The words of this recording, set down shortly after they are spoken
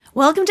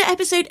Welcome to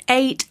episode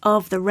 8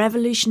 of the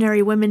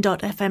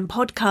RevolutionaryWomen.fm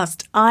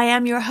podcast. I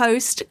am your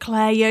host,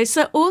 Claire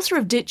Yosa, author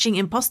of Ditching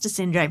Imposter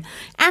Syndrome.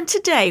 And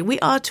today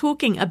we are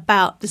talking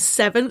about the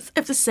 7th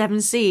of the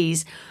 7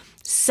 C's,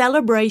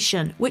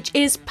 celebration, which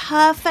is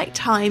perfect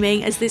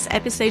timing as this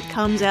episode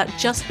comes out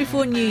just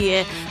before New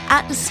Year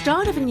at the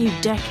start of a new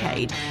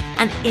decade.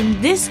 And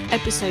in this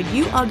episode,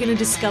 you are going to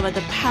discover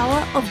the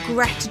power of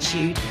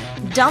gratitude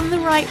done the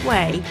right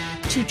way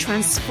to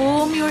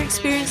transform your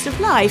experience of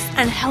life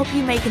and help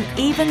you make an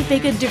even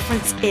bigger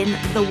difference in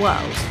the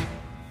world.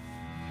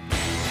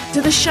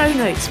 So the show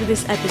notes for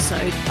this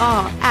episode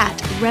are at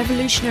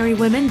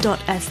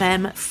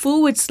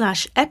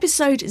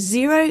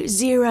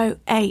revolutionarywomen.fm/episode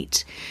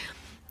 008.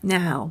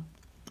 Now,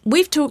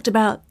 we've talked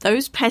about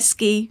those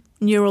pesky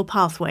neural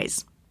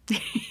pathways.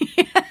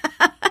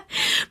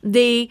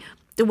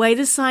 The way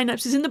the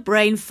synapses in the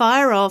brain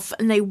fire off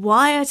and they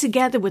wire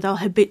together with our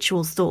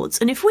habitual thoughts.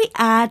 And if we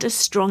add a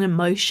strong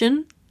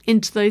emotion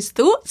into those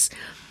thoughts,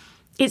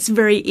 it's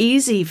very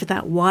easy for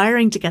that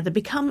wiring together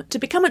to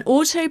become an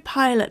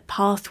autopilot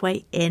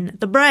pathway in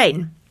the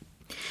brain.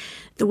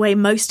 The way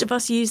most of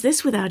us use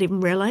this without even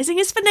realizing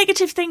is for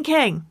negative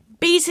thinking,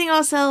 beating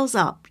ourselves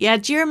up. Yeah,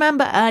 do you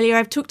remember earlier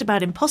I've talked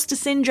about imposter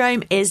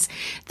syndrome is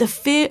the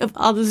fear of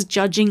others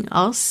judging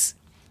us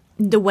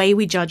the way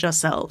we judge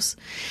ourselves.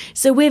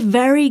 So we're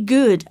very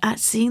good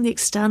at seeing the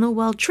external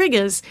world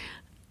triggers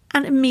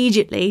and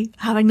immediately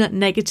having that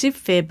negative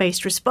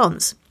fear-based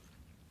response.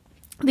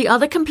 The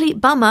other complete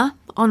bummer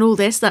on all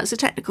this, that's a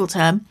technical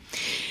term,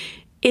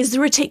 is the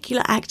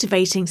reticular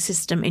activating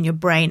system in your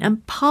brain.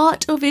 And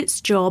part of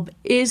its job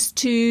is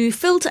to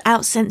filter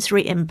out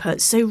sensory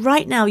inputs. So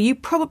right now, you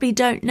probably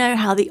don't know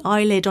how the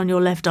eyelid on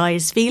your left eye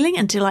is feeling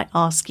until I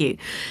ask you,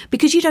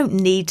 because you don't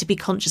need to be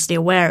consciously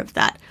aware of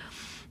that.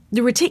 The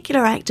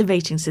reticular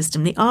activating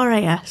system, the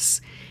RAS,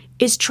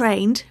 is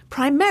trained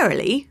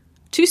primarily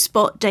to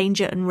spot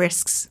danger and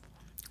risks,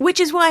 which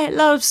is why it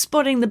loves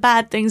spotting the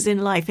bad things in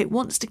life. It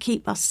wants to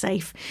keep us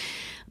safe.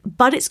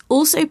 But it's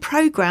also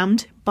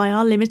programmed by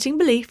our limiting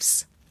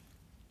beliefs,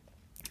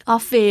 our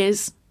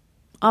fears,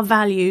 our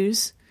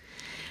values,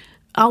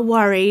 our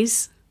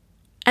worries,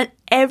 and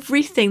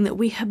everything that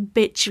we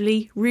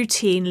habitually,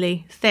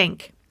 routinely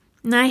think.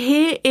 Now,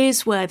 here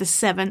is where the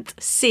 7th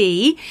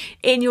C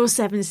in your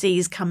 7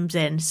 C's comes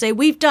in. So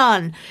we've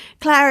done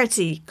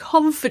clarity,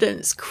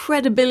 confidence,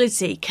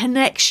 credibility,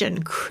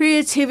 connection,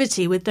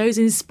 creativity with those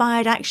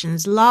inspired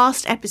actions.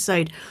 Last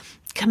episode,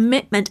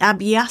 commitment,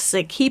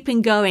 abhyasa,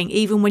 keeping going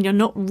even when you're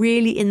not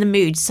really in the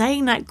mood,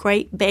 saying that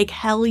great big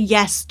hell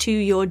yes to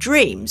your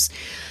dreams.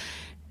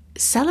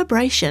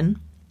 Celebration,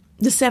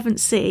 the 7th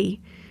C,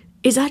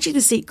 is actually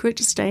the secret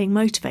to staying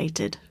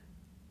motivated.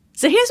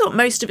 So here's what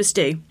most of us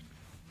do.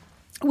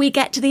 We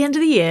get to the end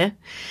of the year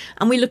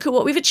and we look at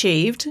what we've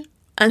achieved,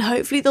 and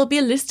hopefully there'll be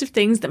a list of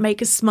things that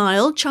make us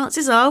smile.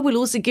 Chances are we'll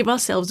also give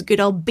ourselves a good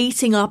old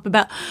beating up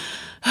about,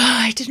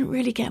 I didn't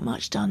really get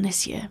much done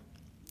this year.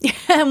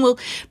 And we'll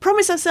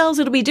promise ourselves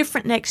it'll be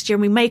different next year,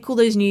 and we make all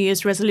those New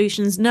Year's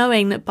resolutions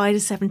knowing that by the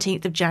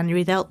 17th of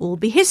January they'll all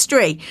be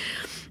history,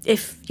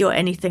 if you're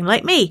anything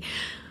like me.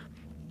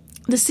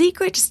 The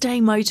secret to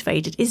staying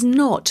motivated is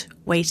not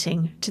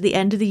waiting to the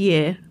end of the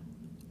year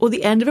or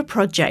the end of a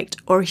project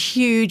or a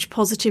huge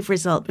positive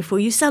result before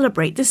you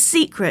celebrate. The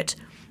secret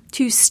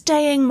to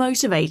staying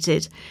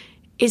motivated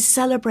is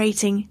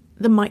celebrating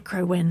the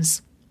micro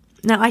wins.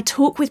 Now, I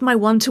talk with my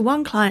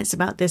one-to-one clients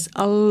about this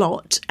a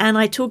lot, and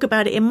I talk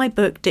about it in my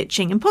book,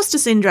 Ditching Imposter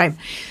Syndrome.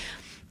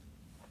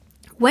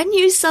 When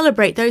you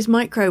celebrate those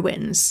micro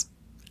wins,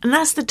 and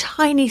that's the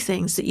tiny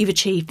things that you've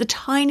achieved, the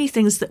tiny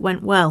things that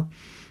went well,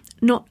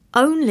 not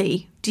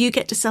only do you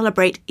get to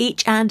celebrate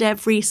each and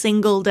every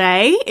single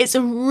day, it's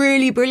a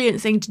really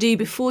brilliant thing to do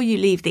before you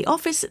leave the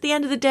office at the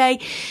end of the day,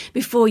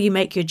 before you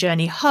make your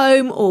journey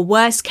home, or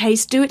worst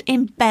case, do it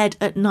in bed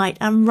at night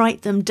and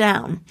write them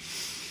down.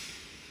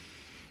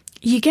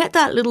 You get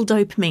that little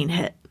dopamine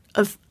hit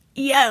of,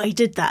 yeah, I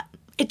did that.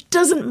 It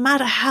doesn't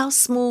matter how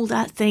small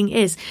that thing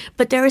is,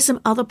 but there are some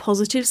other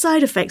positive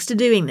side effects to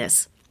doing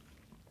this.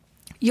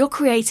 You're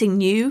creating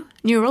new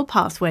neural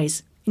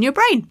pathways in your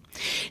brain,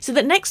 so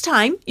that next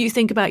time you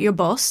think about your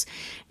boss,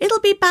 it'll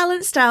be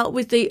balanced out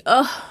with the,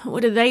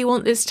 what do they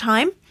want this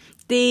time?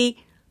 The,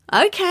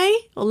 okay,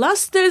 well,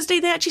 last Thursday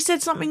they actually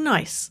said something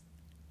nice.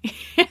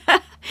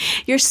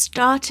 You're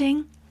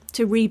starting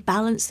to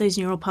rebalance those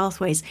neural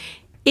pathways.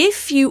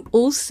 If you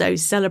also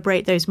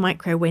celebrate those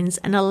micro wins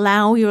and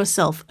allow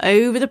yourself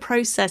over the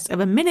process of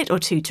a minute or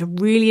two to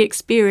really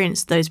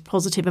experience those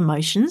positive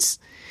emotions,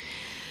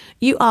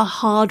 you are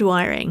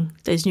hardwiring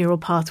those neural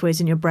pathways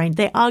in your brain.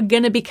 They are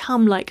going to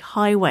become like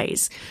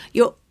highways.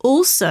 You're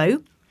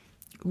also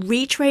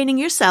retraining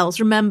your cells.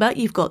 Remember,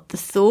 you've got the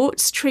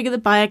thoughts trigger the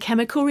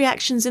biochemical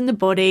reactions in the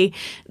body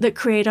that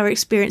create our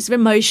experience of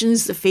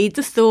emotions, that feed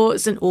the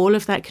thoughts, and all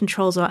of that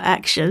controls our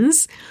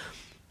actions.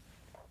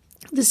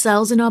 The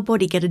cells in our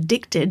body get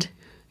addicted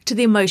to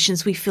the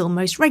emotions we feel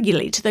most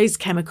regularly, to those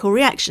chemical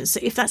reactions. So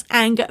if that's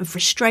anger and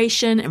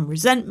frustration and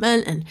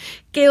resentment and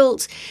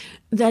guilt,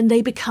 then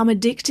they become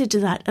addicted to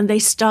that and they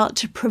start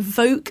to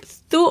provoke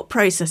thought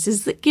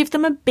processes that give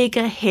them a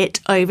bigger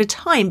hit over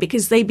time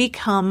because they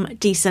become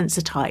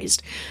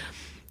desensitized.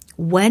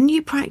 When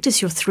you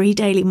practice your 3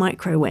 daily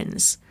micro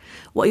wins,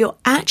 what you're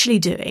actually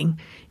doing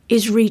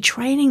is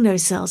retraining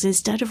those cells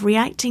instead of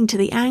reacting to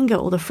the anger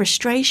or the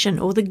frustration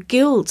or the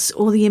guilt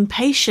or the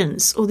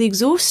impatience or the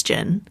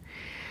exhaustion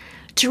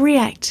to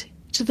react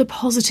to the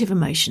positive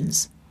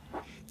emotions.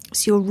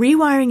 So you're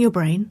rewiring your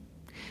brain.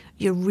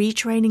 You're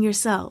retraining your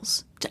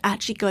cells to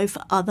actually go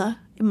for other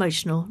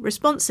emotional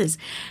responses.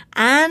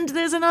 And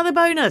there's another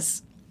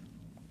bonus.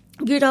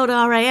 Good old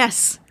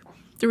RAS,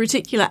 the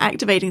reticular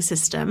activating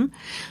system,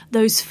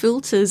 those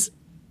filters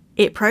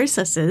it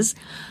processes,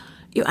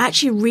 you're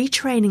actually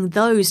retraining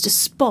those to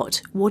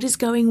spot what is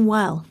going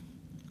well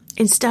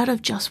instead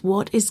of just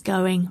what is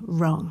going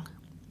wrong.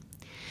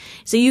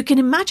 So you can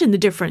imagine the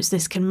difference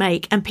this can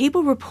make. And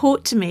people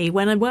report to me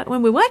when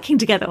we're working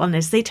together on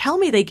this, they tell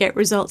me they get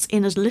results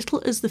in as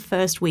little as the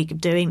first week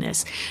of doing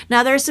this.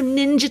 Now, there are some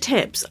ninja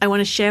tips I want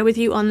to share with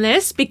you on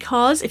this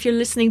because if you're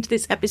listening to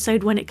this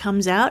episode when it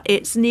comes out,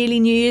 it's nearly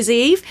New Year's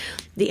Eve,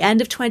 the end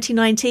of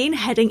 2019,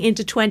 heading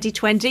into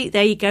 2020.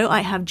 There you go.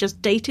 I have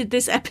just dated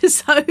this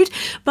episode,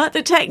 but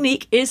the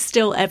technique is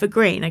still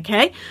evergreen,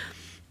 okay?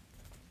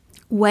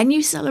 When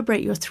you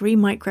celebrate your 3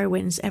 micro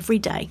wins every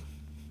day,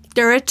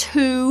 there are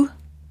 2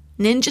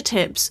 ninja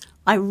tips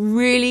I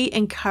really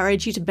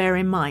encourage you to bear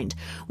in mind.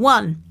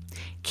 1,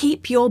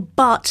 keep your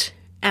butt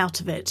out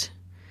of it.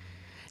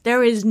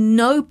 There is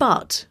no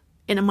but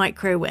in a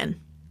micro win.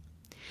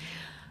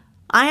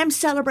 I am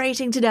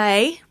celebrating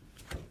today.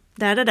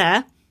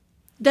 There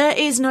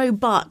is no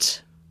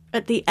but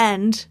at the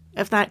end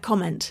of that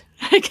comment.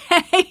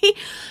 Okay?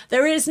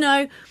 There is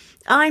no,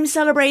 I'm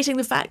celebrating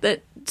the fact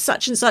that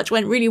such and such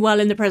went really well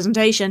in the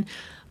presentation,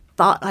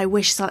 but I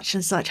wish such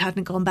and such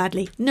hadn't gone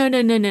badly. No.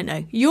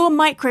 Your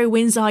micro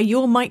wins are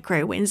your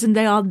micro wins, and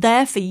they are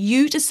there for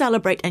you to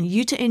celebrate and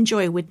you to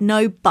enjoy with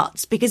no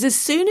buts. Because as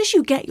soon as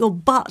you get your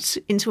butt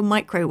into a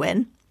micro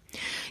win,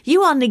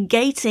 you are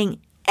negating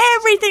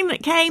everything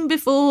that came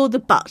before the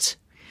but,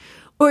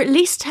 or at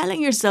least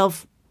telling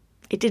yourself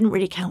it didn't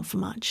really count for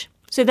much.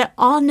 So there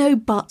are no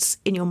buts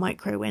in your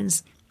micro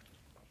wins.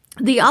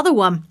 The other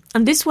one,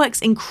 and this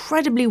works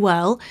incredibly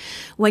well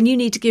when you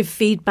need to give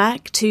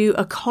feedback to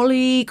a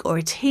colleague or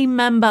a team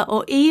member,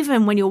 or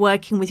even when you're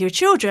working with your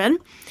children,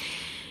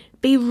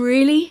 be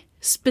really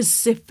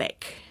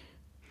specific.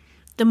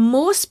 The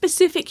more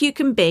specific you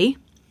can be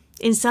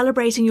in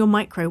celebrating your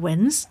micro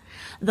wins,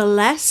 the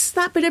less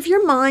that bit of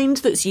your mind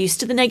that's used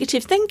to the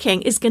negative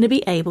thinking is going to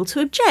be able to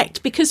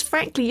object, because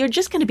frankly, you're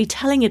just going to be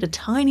telling it a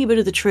tiny bit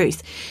of the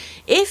truth.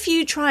 If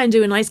you try and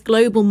do a nice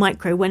global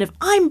micro win of,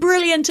 I'm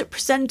brilliant at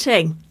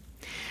presenting,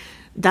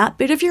 that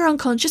bit of your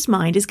unconscious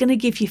mind is going to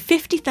give you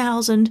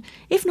 50,000,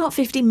 if not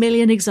 50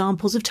 million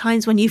examples of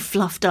times when you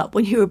fluffed up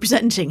when you were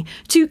presenting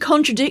to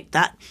contradict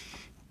that.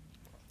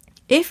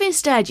 If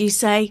instead you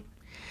say,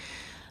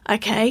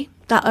 okay,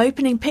 that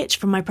opening pitch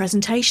from my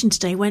presentation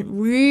today went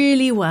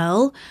really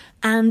well,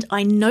 and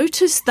I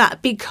noticed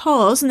that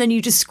because, and then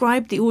you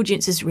describe the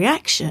audience's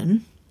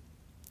reaction,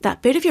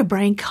 that bit of your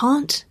brain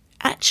can't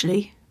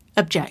actually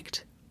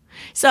object.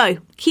 So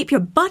keep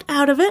your butt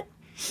out of it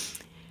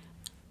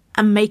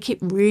and make it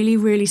really,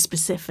 really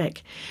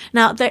specific.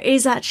 Now, there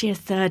is actually a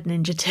third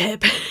ninja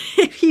tip.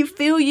 If you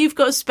feel you've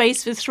got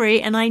space for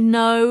 3, and I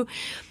know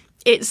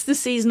it's the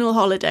seasonal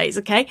holidays,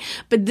 okay?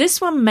 But this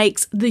one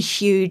makes the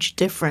huge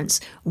difference.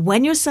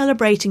 When you're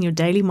celebrating your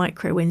daily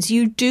micro wins,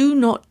 you do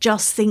not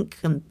just think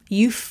them,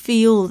 you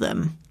feel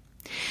them.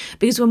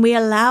 Because when we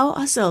allow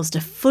ourselves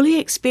to fully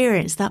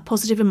experience that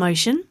positive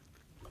emotion,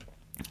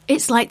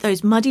 it's like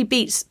those muddy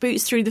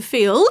boots through the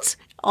field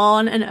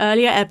on an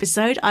earlier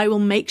episode. I will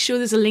make sure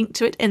there's a link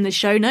to it in the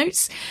show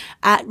notes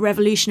at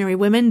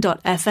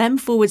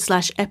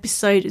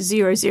revolutionarywomen.fm/episode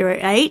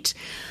 008.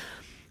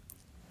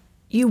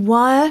 You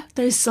wire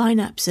those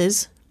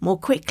synapses more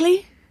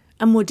quickly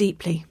and more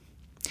deeply.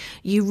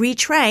 You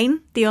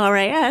retrain the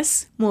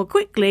RAS more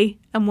quickly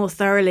and more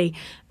thoroughly.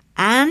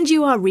 And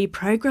you are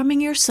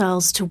reprogramming your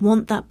cells to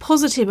want that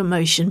positive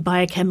emotion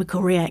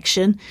biochemical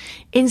reaction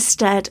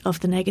instead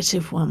of the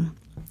negative one.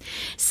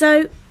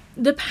 So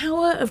the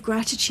power of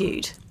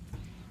gratitude.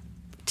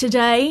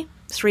 Today,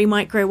 3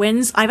 micro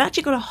wins. I've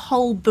actually got a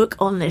whole book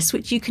on this,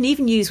 which you can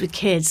even use with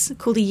kids,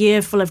 called A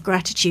Year Full of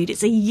Gratitude.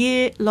 It's a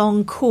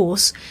year-long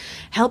course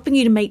helping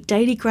you to make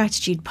daily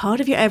gratitude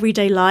part of your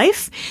everyday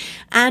life.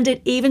 And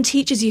it even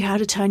teaches you how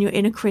to turn your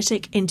inner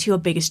critic into your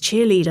biggest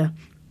cheerleader.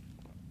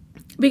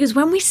 Because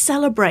when we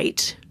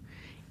celebrate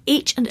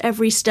each and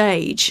every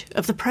stage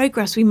of the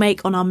progress we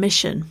make on our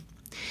mission,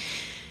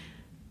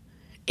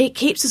 it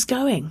keeps us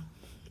going.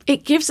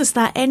 It gives us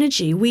that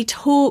energy. We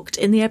talked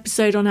in the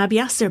episode on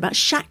Abhyasa about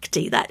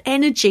Shakti, that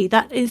energy,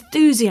 that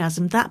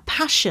enthusiasm, that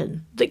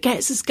passion that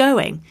gets us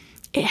going.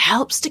 It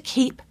helps to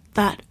keep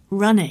that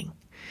running.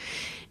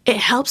 It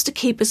helps to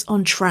keep us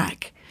on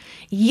track.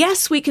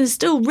 Yes, we can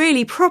still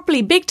really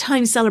properly big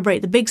time celebrate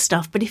the big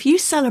stuff, but if you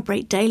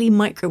celebrate daily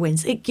micro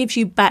wins, it gives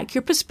you back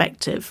your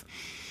perspective.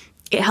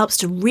 It helps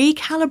to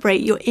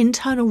recalibrate your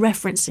internal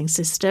referencing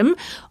system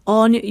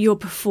on your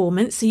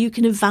performance so you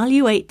can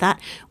evaluate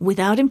that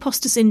without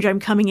imposter syndrome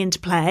coming into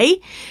play.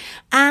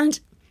 And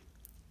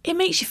it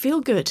makes you feel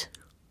good.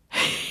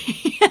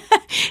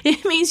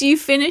 It means you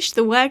finish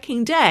the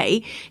working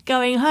day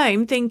going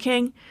home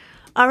thinking,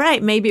 all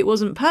right, maybe it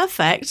wasn't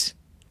perfect.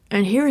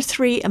 And here are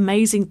 3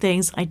 amazing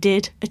things I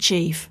did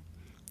achieve.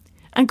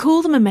 And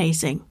call them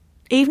amazing,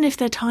 even if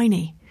they're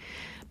tiny.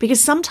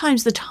 Because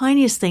sometimes the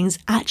tiniest things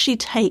actually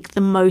take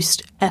the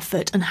most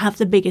effort and have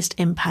the biggest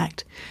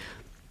impact.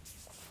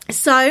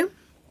 So,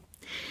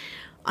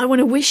 I want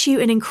to wish you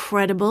an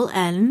incredible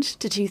end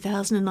to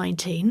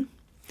 2019.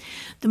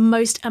 The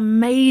most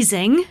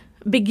amazing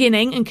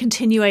beginning and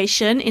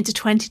continuation into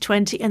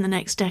 2020 and the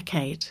next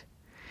decade.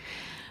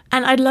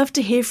 And I'd love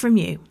to hear from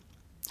you.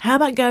 How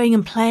about going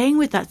and playing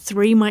with that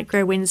 3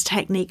 micro wins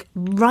technique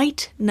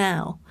right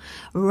now?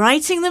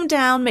 Writing them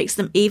down makes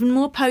them even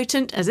more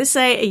potent. As I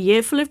say, a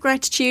year full of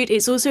gratitude.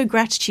 It's also a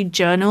gratitude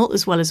journal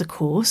as well as a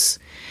course.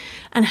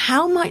 And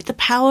how might the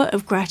power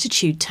of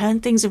gratitude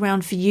turn things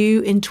around for you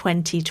in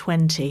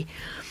 2020?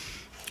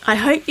 I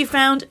hope you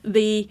found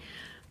the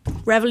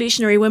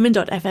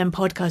revolutionarywomen.fm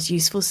podcast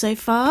useful so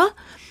far.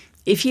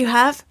 If you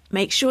have,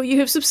 make sure you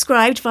have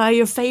subscribed via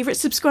your favourite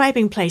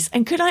subscribing place.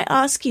 And could I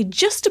ask you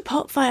just to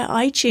pop via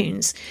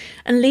iTunes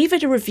and leave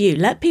it a review?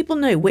 Let people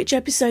know which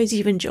episodes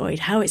you've enjoyed,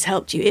 how it's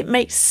helped you. It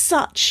makes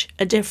such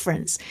a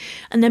difference.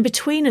 And then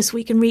between us,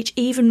 we can reach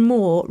even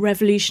more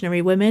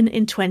revolutionary women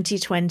in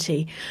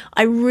 2020.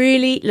 I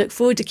really look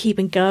forward to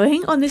keeping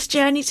going on this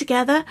journey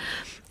together.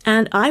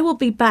 And I will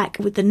be back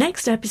with the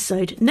next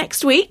episode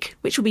next week,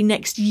 which will be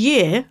next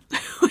year,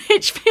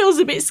 which feels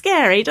a bit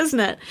scary,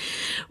 doesn't it?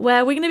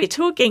 Where we're going to be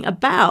talking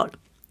about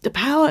the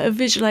power of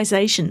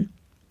visualization,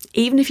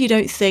 even if you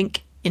don't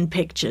think in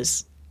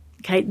pictures.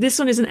 Okay, this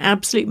one is an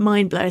absolute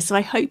mind blower. So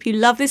I hope you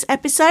love this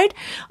episode.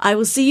 I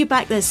will see you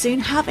back there soon.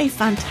 Have a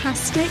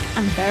fantastic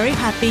and very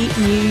happy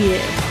new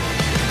year.